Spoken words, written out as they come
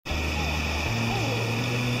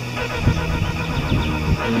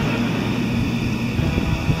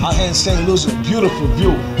Out here in St. Lucie, beautiful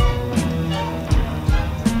view.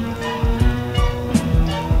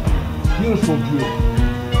 Beautiful view.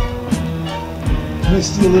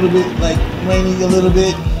 Misty a little bit, like rainy a little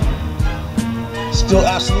bit. Still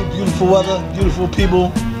absolute beautiful weather, beautiful people.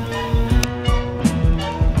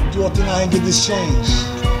 Do a thing out here and get this change.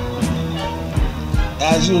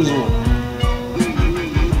 As usual.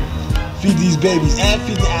 Feed these babies and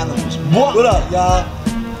feed the animals. What up, y'all?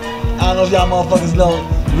 I don't know if y'all motherfuckers know.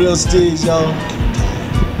 Real steez, yo.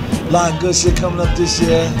 A lot of good shit coming up this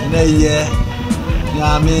year and every year. You know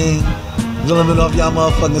what I mean? Really been off y'all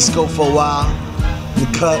motherfucking scope for a while. In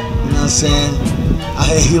the cut, you know what I'm saying? I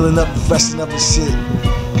here healing up, freshening up and shit.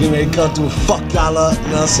 Getting ready to come through and fuck y'all up, you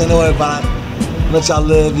know what I'm saying? Don't worry about it. Let y'all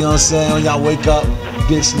live, you know what I'm saying? When y'all wake up,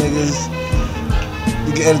 bitch niggas.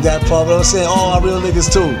 You can edit that part, but I'm saying all our real niggas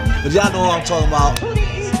too. But y'all know what I'm talking about.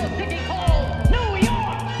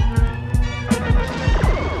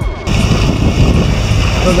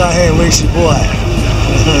 Look out here and race your boy. You know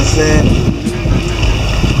what I'm saying?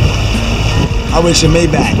 I race your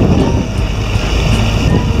Maybach.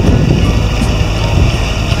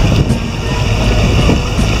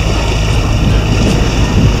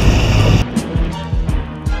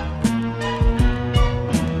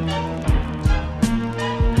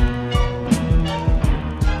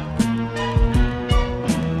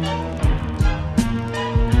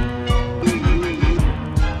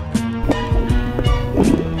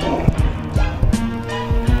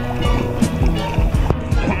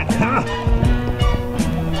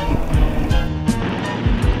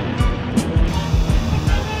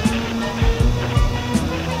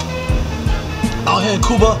 Out here in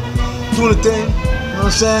Cuba, doing the thing, you know what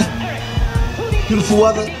I'm saying? Beautiful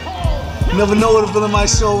weather. You never know what a villain might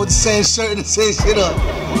show with the same shirt and the same shit up.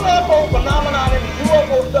 UFO phenomenon and the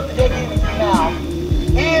UFO stuff that they're giving you now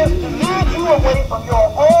is to lead you away from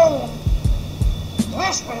your own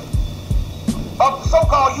mission of the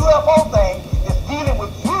so-called UFO thing is dealing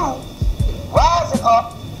with you rising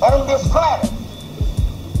up on this planet.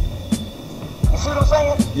 You see what I'm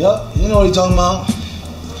saying? Yep, you know what he's talking about.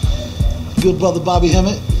 Good brother Bobby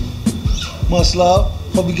Hemmett. Much love.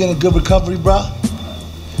 Hope you getting a good recovery, bro.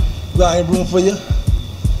 We out here rooting for you.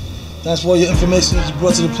 Thanks for all your information that you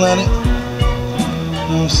brought to the planet. You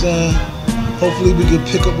know what I'm saying? Hopefully we can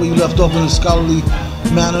pick up where you left off in a scholarly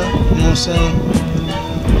manner. You know what I'm saying? You know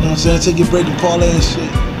what I'm saying? Take your break and parlay and shit.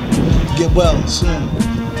 Get well soon.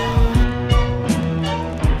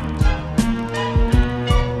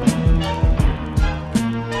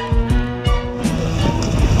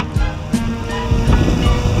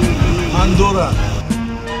 Honduras.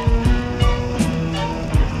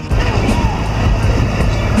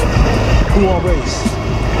 Who on race?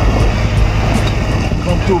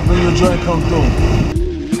 Come through, bring your joint, come through.